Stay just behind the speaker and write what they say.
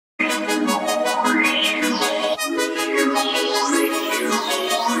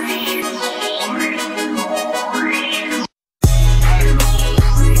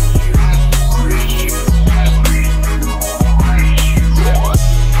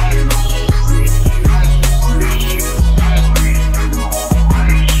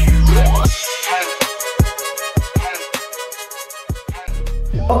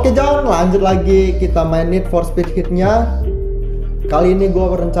lanjut lagi kita main Need for Speed Heat-nya. Kali ini gue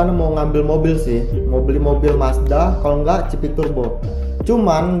berencana mau ngambil mobil sih, mau beli mobil Mazda, kalau enggak Civic Turbo.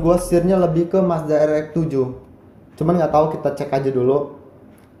 Cuman gue setirnya lebih ke Mazda RX-7. Cuman nggak tahu, kita cek aja dulu.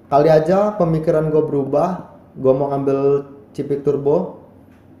 Kali aja pemikiran gue berubah, gue mau ngambil Civic Turbo.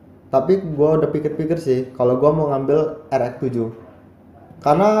 Tapi gue udah pikir-pikir sih, kalau gue mau ngambil RX-7.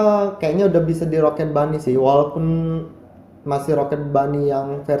 Karena kayaknya udah bisa di Rocket Bunny sih, walaupun masih Rocket Bunny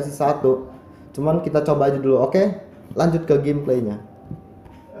yang versi 1. Cuman kita coba aja dulu, oke? Lanjut ke gameplaynya.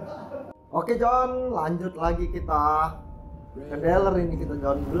 Oke John, lanjut lagi kita ke dealer ini, kita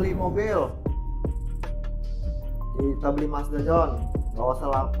John beli mobil. Kita beli Mazda John, gak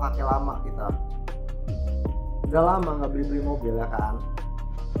usah pakai lama kita. Udah lama nggak beli mobil ya kan.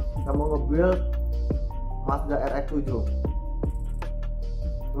 Kita mau nge-build Mazda RX-7.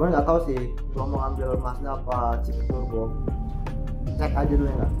 Cuman nggak tahu sih, gua mau ambil Mazda apa Civic Turbo. Cek aja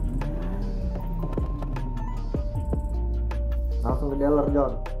dulu ya. Langsung ke dealer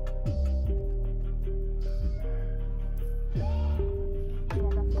John.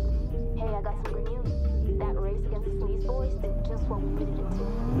 Hey, I got some good news. That race against the Sleaze boys did just what we needed it to.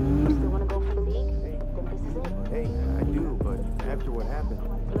 You still want to go for the league? Then this is it. Hey, I do, but after what happened.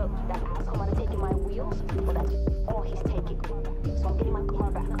 Look, that asshole might have taken my wheels, but that's all he's taking. So I'm getting my car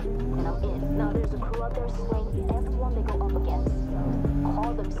back, and I'm in. Now there's a crew out there slaying everyone they go up against.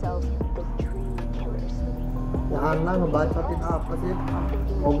 Call themselves the Dream Killers. Ya Ana ngebacotin apa sih?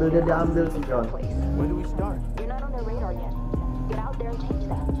 Mobil dia diambil sih John. When do we start? You're not on their radar yet. Get out there and change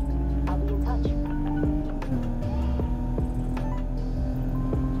that. I'll be in touch.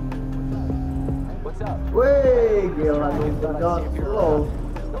 What's up? Wih, gila nih John, slow.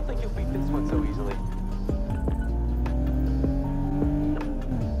 Don't think you'll beat this one so easily.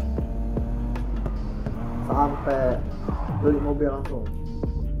 Sampai beli mobil langsung.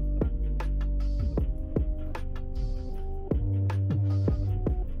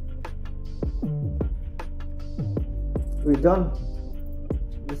 Wih John,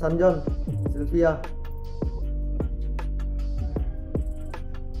 tulisan John, Sylvia.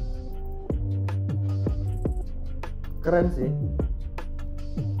 Keren sih.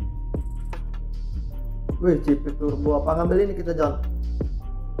 Wih, Civic Turbo apa, ngambil ini kita John.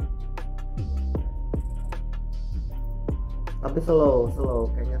 Tapi slow,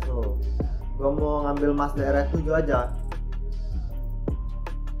 kayaknya slow. Gua mau ngambil Mazda RX-7 aja.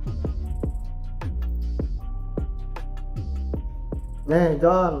 Nih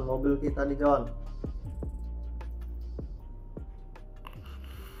John, mobil kita nih John.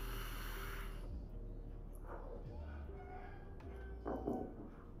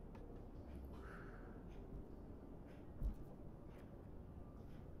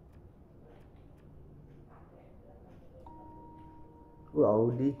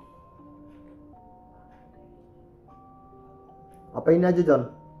 Audi. Apa ini aja John?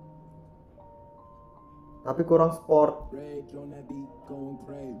 Tapi kurang sport.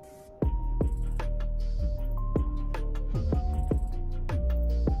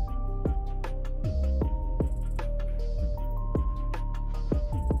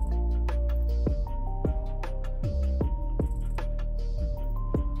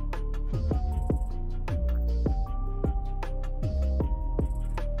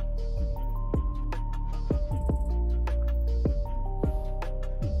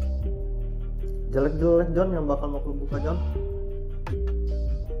 Jelek-jelek John yang bakal mau buka John.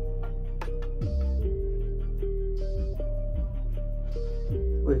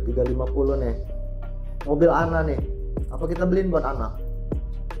 Wih, 350 nih. Mobil Ana nih. Apa kita beliin buat Ana?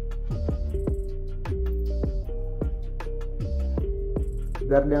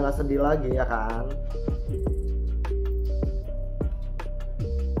 Biar dia nggak sedih lagi ya kan.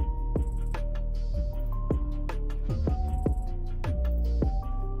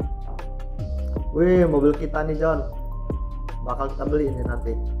 Wih, mobil kita nih John, bakal kita beli ini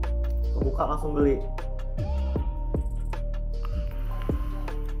nanti. Buka langsung beli.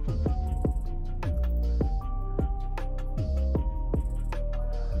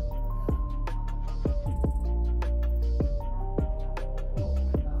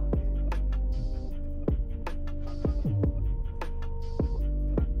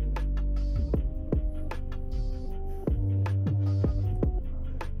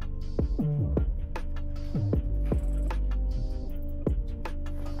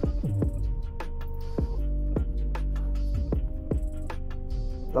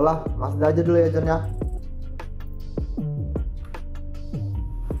 Setelah Mazda aja dulu ya John ya.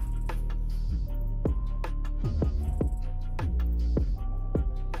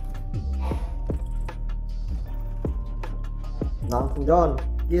 Langsung John,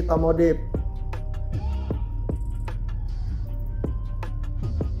 Kita modif.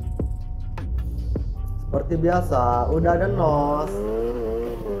 Seperti biasa, udah ada nos.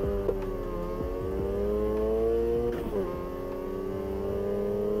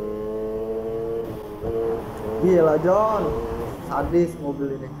 Gila John, sadis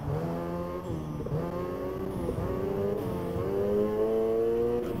mobil ini.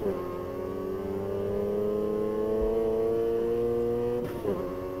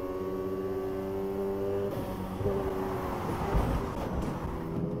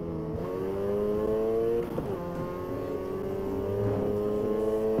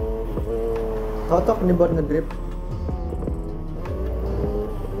 Cocok nih buat ngedrift.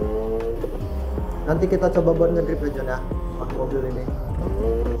 Nanti kita coba buat ngedrift aja ya pakai mobil ini.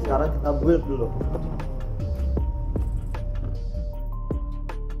 Sekarang kita build dulu.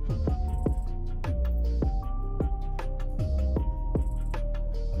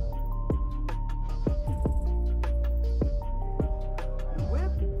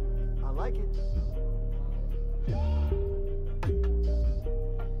 Whip? I like it.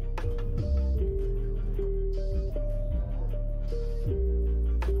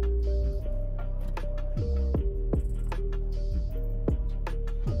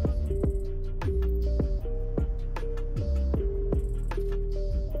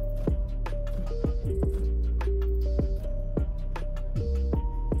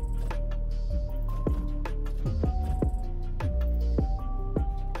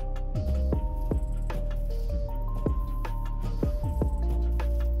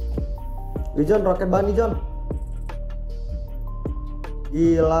 John, roket bani John.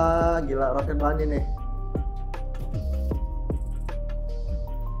 Gila roket bani nih.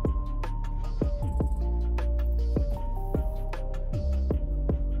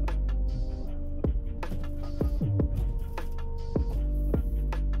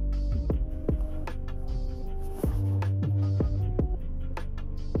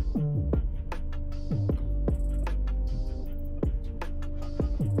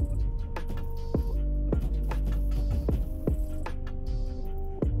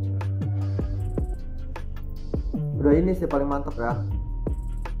 Udah ini sih paling mantap ya.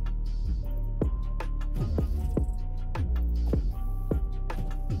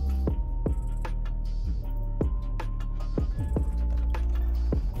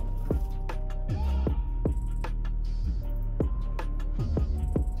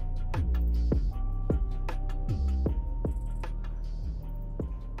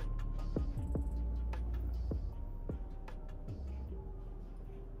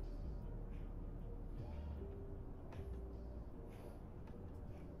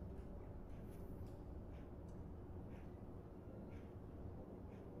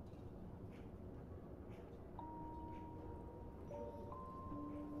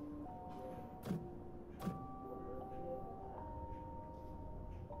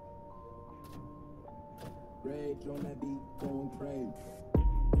 Rage on that beat, going crazy.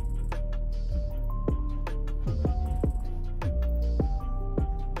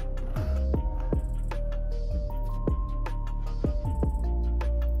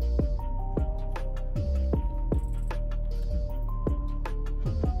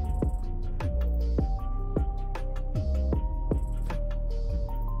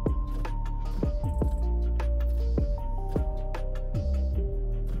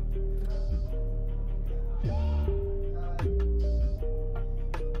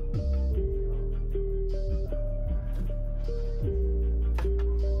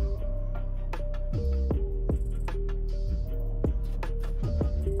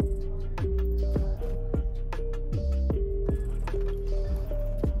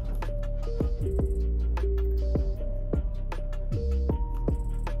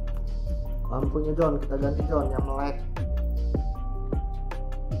 Lampunya John, kita ganti John yang melek.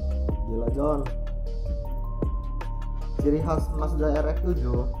 Gila John. Ciri khas Mazda RX-7.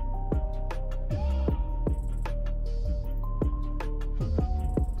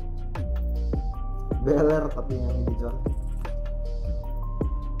 Beler tapi yang ini John.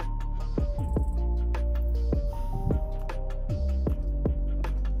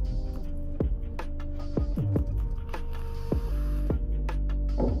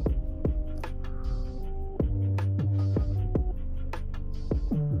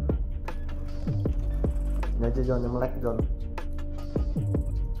 Ini aja John yang melek John.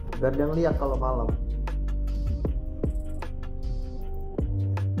 Biar dia ngeliat kalau malam.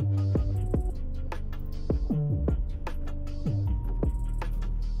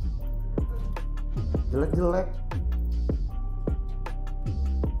 Jelek-jelek.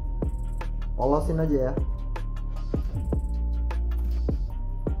 Polosin aja ya.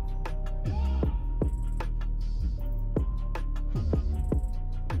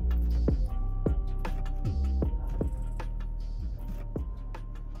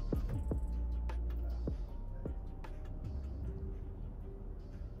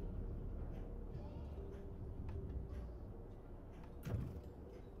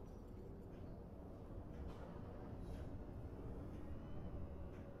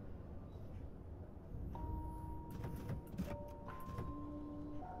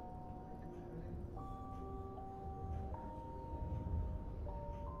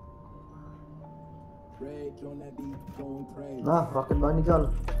 Rage on that beat, going crazy. Nah, roket bunny John.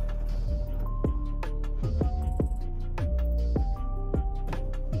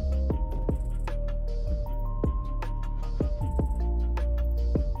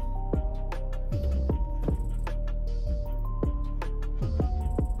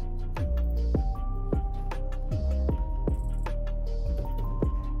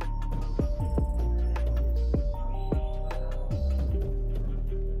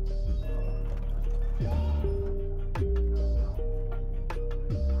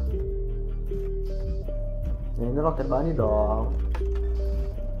 Ini roket bunny dong.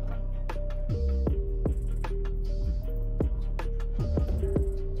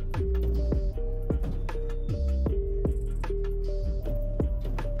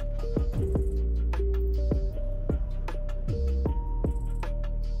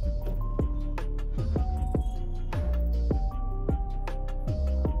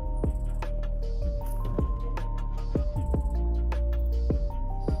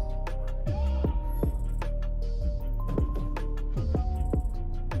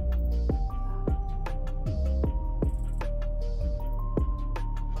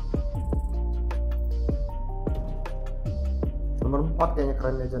 Nomor 4 kayaknya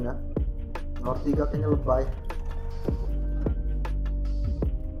keren ya John ya. Nomor 3 kayaknya lebay.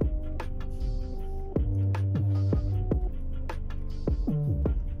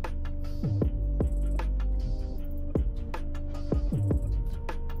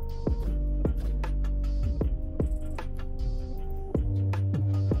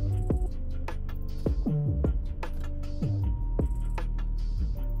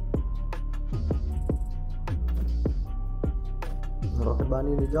 Roket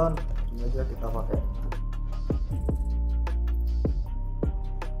bunny ini John, ini aja kita pakai.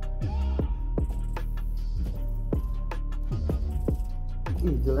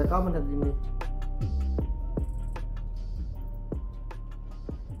 Ih, jelek amat ini.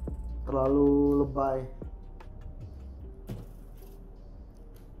 Terlalu lebay.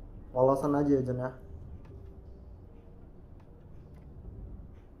 Polosan aja ya John ya.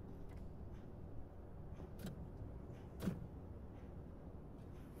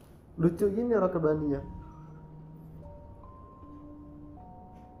 Lucu gini roket bunny-nya.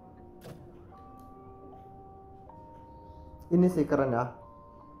 Ini sih keren ya.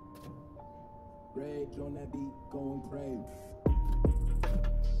 Rage on that beat, going crazy.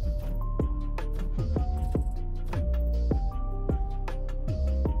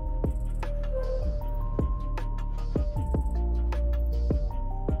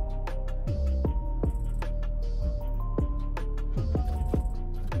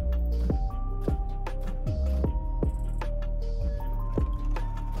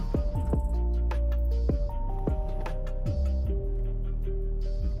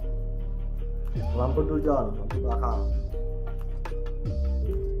 Lampu dulu John, lampu belakang.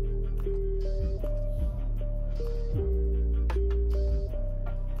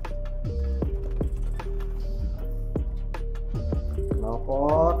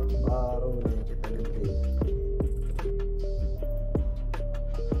 Knalpot baru nih kita ganti.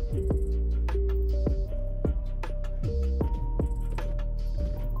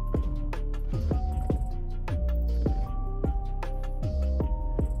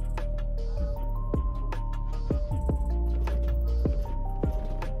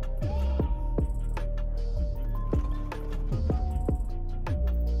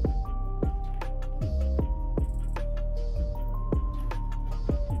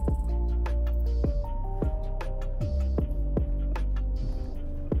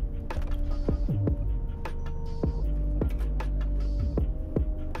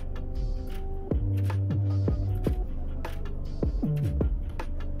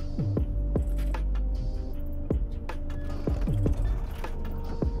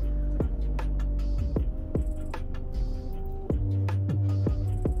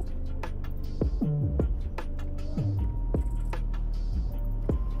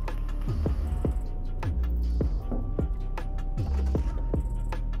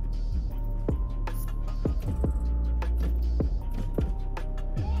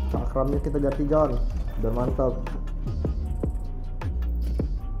 Cakramnya kita ganti John, biar mantap.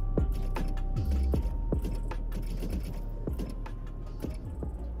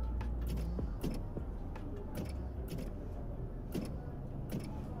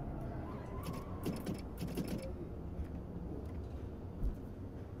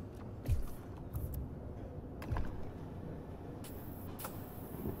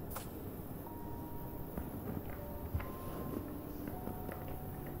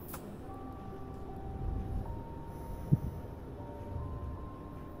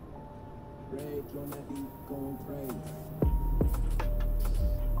 Rage on that beat, going crazy.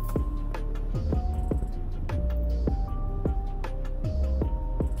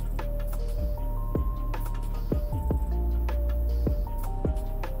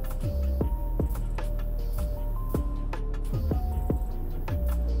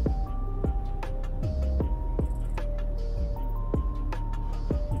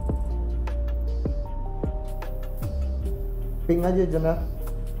 Pink aja Jon ya,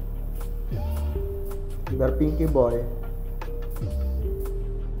 biar pinky boy.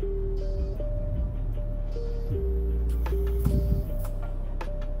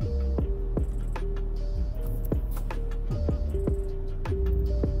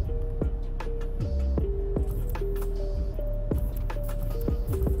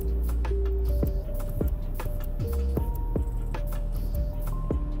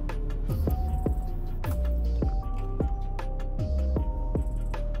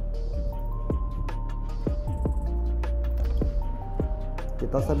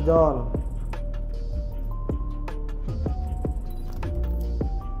 Kita serjon.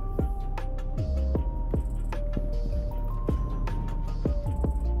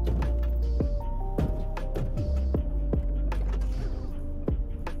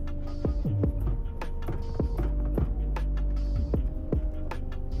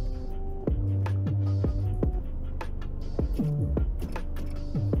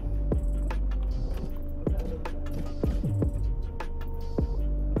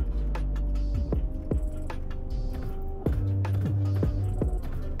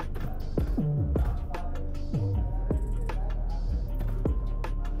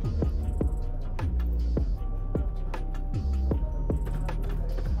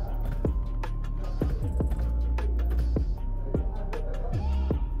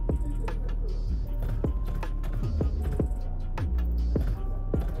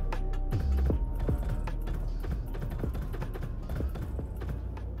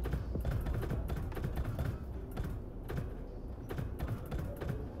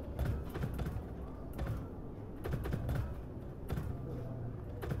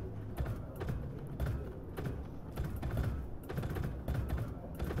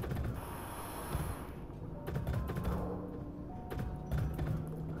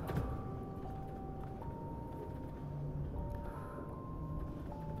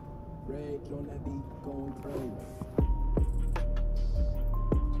 Rage on that beat, going crazy.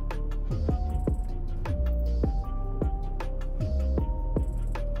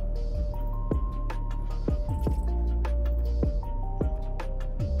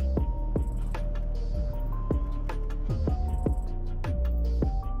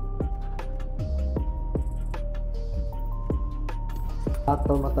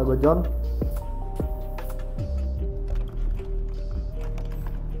 Atau mata gue Jon.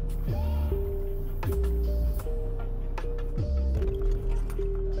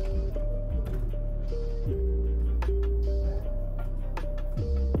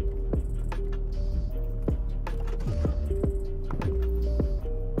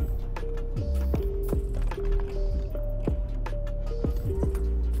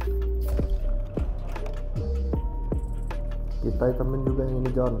 Kita hitamin juga yang ini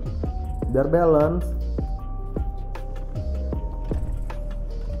Jon, biar balance.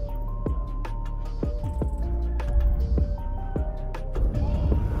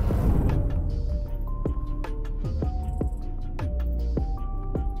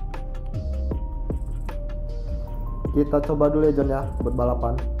 Kita coba dulu ya Jon ya, buat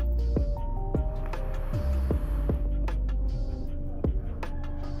balapan.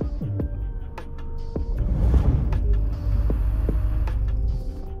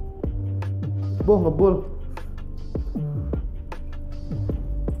 Boh, ngebul.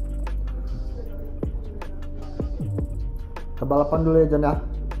 Ke balapan dulu ya Jon ya.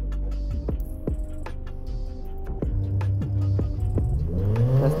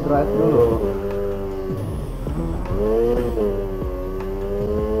 Test drive dulu.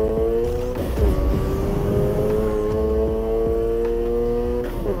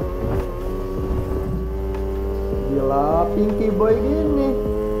 Gila, pinky boy gini.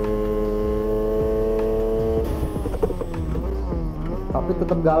 Tapi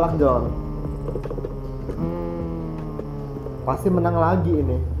tetap galak Jon. Pasti menang lagi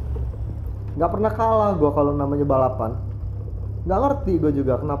ini. Nggak pernah kalah gue kalau namanya balapan. Nggak ngerti gue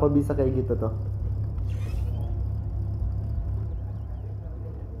juga kenapa bisa kayak gitu tuh.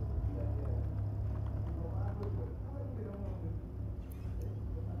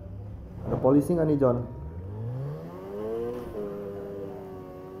 Ada polisi nggak nih Jon?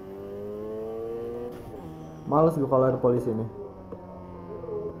 Males gue kalau ada polisi nih.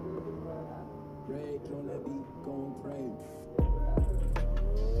 going crazy.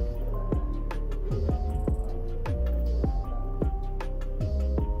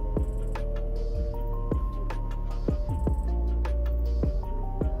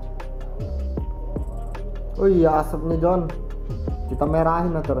 Oh iya, asapnya John. Kita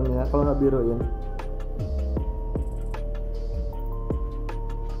merahin aturannya kalau nggak biruin.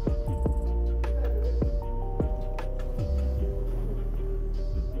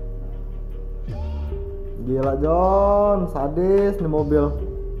 Gila John, sadis nih mobil.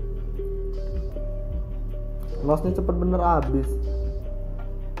 Losnya cepet bener abis.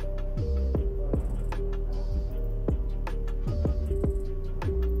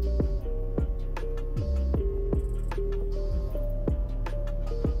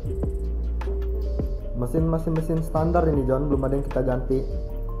 Mesin masih mesin standar ini John, belum ada yang kita ganti.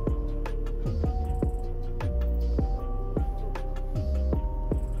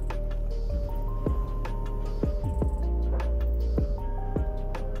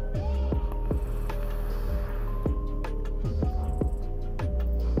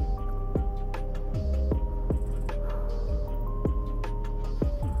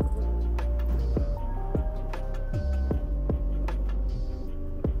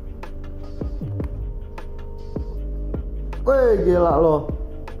 Wih, gila loh.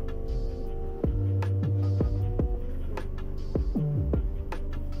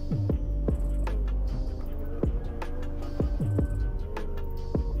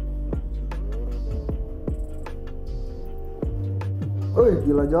 Wih,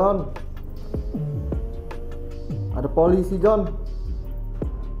 gila John. Ada polisi John.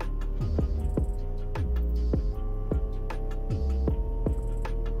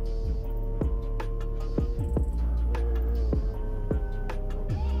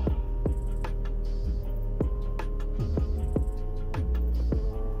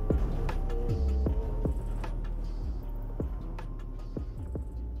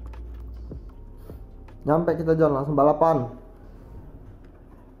 Nyampe kita John, langsung balapan.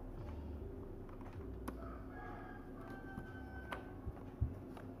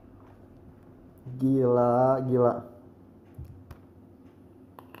 Gila, gila.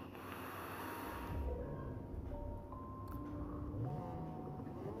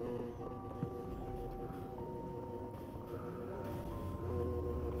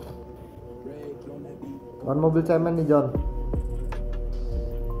 Kan mobil cemen nih John.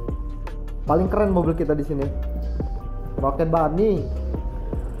 Paling keren mobil kita di sini. Rocket Bunny.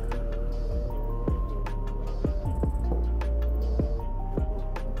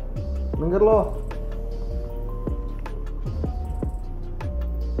 Minggir loh.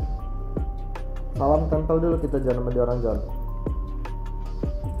 Salam tempel dulu kita John sama dia orang John.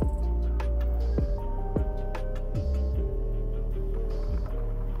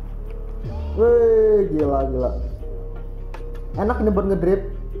 Wih, gila gila. Enak ini buat ngedrip.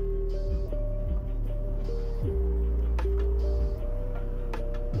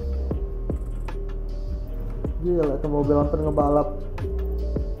 Gila, itu mobil hampir ngebalap.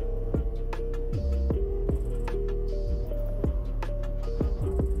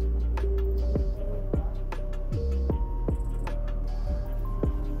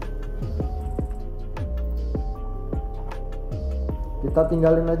 Kita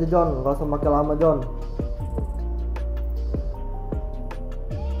tinggalin aja John, nggak usah makin lama John.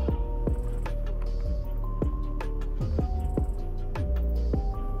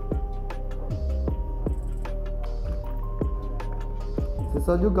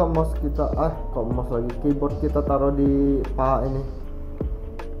 Sisa juga mouse kita, kok mouse lagi, keyboard kita taruh di paha ini.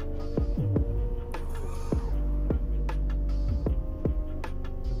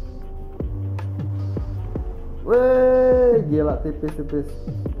 Wih, gila tipis-tipis.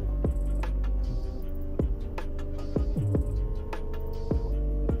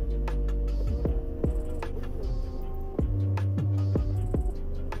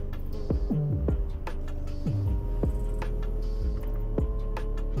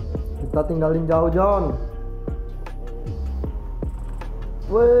 Kita tinggalin jauh John.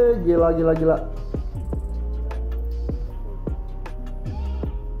 Wih, gila gila gila.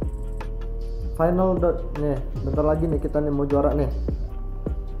 Final dot nih, bentar lagi nih kita nih mau juara nih.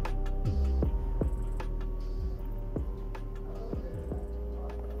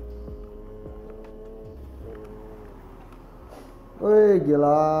 Wih,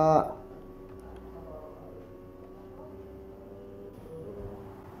 gila.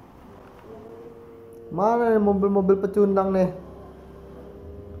 Mana nih mobil-mobil pecundang nih?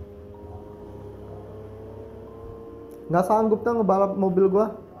 Nggak sanggup tuh ngebalap mobil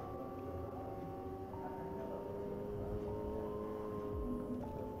gua.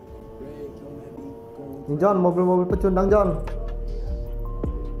 Ini John, mobil-mobil pecundang John.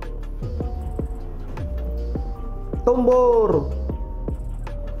 Tumbur.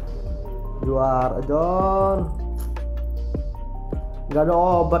 Juara John. Gak ada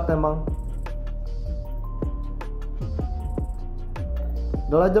obat emang.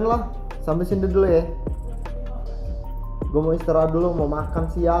 Udah lah John lah, sampai sini dulu ya. Gue mau istirahat dulu, mau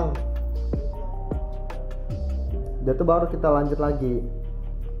makan siang. Udah tuh baru kita lanjut lagi.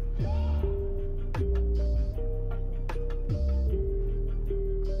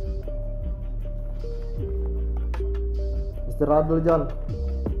 Istirahat dulu John.